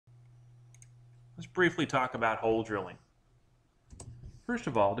Let's briefly talk about hole drilling. First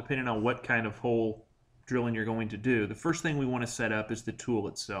of all, depending on what kind of hole drilling you're going to do, the first thing we want to set up is the tool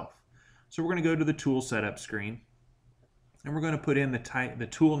itself. So we're going to go to the tool setup screen and we're going to put in the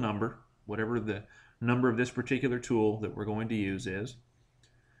tool number, whatever the number of this particular tool that we're going to use is.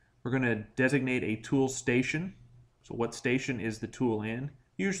 We're going to designate a tool station. So what station is the tool in?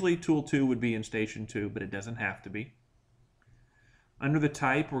 Usually tool 2 would be in station 2, but it doesn't have to be. Under the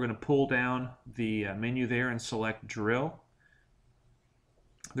type, we're going to pull down the menu there and select drill.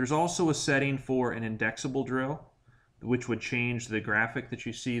 There's also a setting for an indexable drill, which would change the graphic that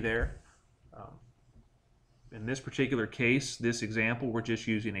you see there. In this particular case, this example, we're just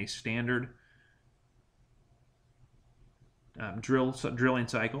using a standard drilling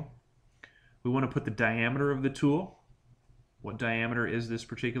cycle. We want to put the diameter of the tool. What diameter is this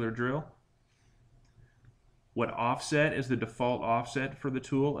particular drill? What offset is the default offset for the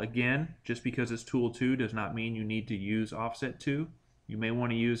tool? Again, just because it's tool 2 does not mean you need to use offset 2. You may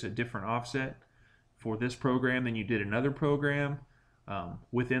want to use a different offset for this program than you did another program.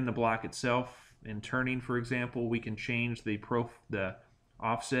 Within the block itself, in turning, for example, we can change the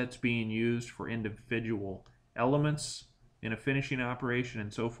offsets being used for individual elements in a finishing operation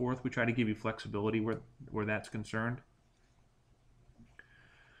and so forth. We try to give you flexibility where that's concerned.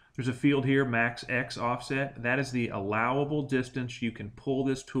 There's a field here, Max X offset. That is the allowable distance you can pull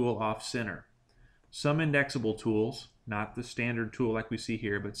this tool off center. Some indexable tools, not the standard tool like we see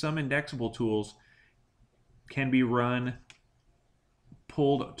here, but some indexable tools can be run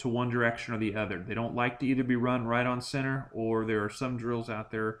pulled to one direction or the other. They don't like to either be run right on center, or there are some drills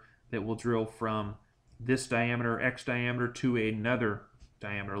out there that will drill from this diameter, X diameter, to another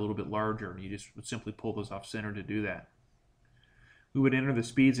diameter a little bit larger, and you just would simply pull those off center to do that. We would enter the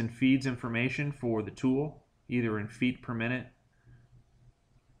speeds and feeds information for the tool, either in feet per minute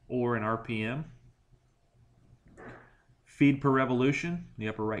or in RPM. Feed per revolution, in the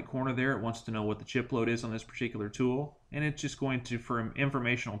upper right corner there, it wants to know what the chip load is on this particular tool, and it's just going to, for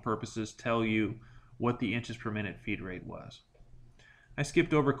informational purposes, tell you what the inches per minute feed rate was. I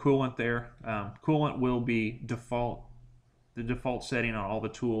skipped over coolant there. Coolant will be default. The default setting on all the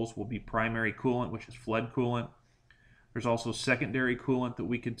tools will be primary coolant, which is flood coolant. There's also secondary coolant that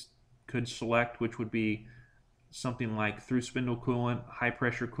we could select, which would be something like through spindle coolant, high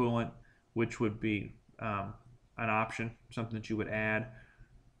pressure coolant, which would be an option, something that you would add.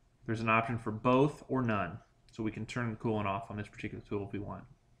 There's an option for both or none, so we can turn the coolant off on this particular tool if we want.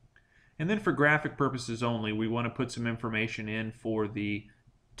 And then for graphic purposes only, we want to put some information in for the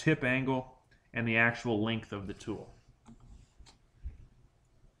tip angle and the actual length of the tool.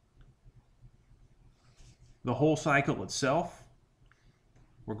 The hole cycle itself,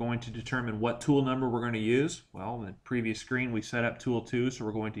 we're going to determine what tool number we're going to use. Well, in the previous screen we set up tool 2, so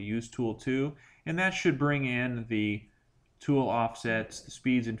we're going to use tool 2, and that should bring in the tool offsets, the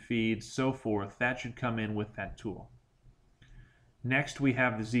speeds and feeds, so forth. That should come in with that tool. Next we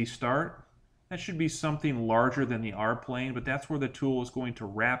have the Z start. That should be something larger than the R plane, but that's where the tool is going to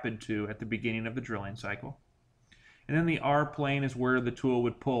rapid to at the beginning of the drilling cycle. And then the R plane is where the tool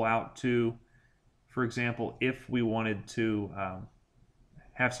would pull out to, for example, if we wanted to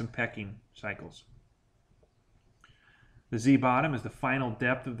have some pecking cycles. The Z bottom is the final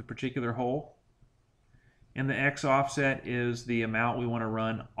depth of the particular hole. And the X offset is the amount we want to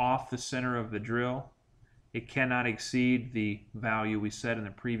run off the center of the drill. It cannot exceed the value we set in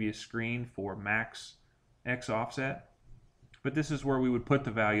the previous screen for max X offset. But this is where we would put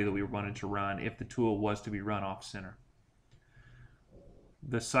the value that we wanted to run if the tool was to be run off center.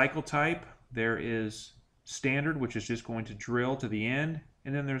 The cycle type, there is standard, which is just going to drill to the end,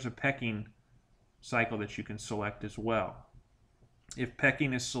 and then there's a pecking cycle that you can select as well. If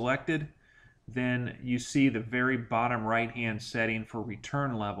pecking is selected, then you see the very bottom right hand setting for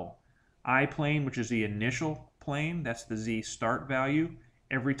return level. I plane, which is the initial plane, that's the Z start value.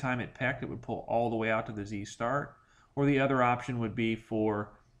 Every time it pecked, it would pull all the way out to the Z start. Or the other option would be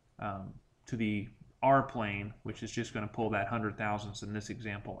for to the R plane, which is just going to pull that 100 thousandths in this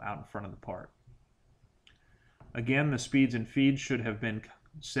example out in front of the part. Again, the speeds and feeds should have been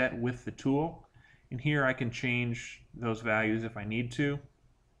set with the tool. And here I can change those values if I need to.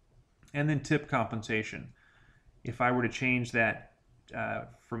 And then tip compensation. If I were to change that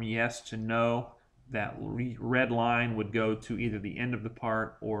from yes to no, that red line would go to either the end of the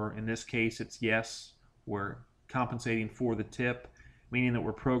part, or in this case it's yes, we're compensating for the tip, meaning that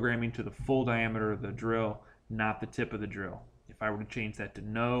we're programming to the full diameter of the drill, not the tip of the drill. If I were to change that to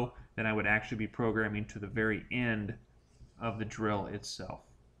no, then I would actually be programming to the very end of the drill itself.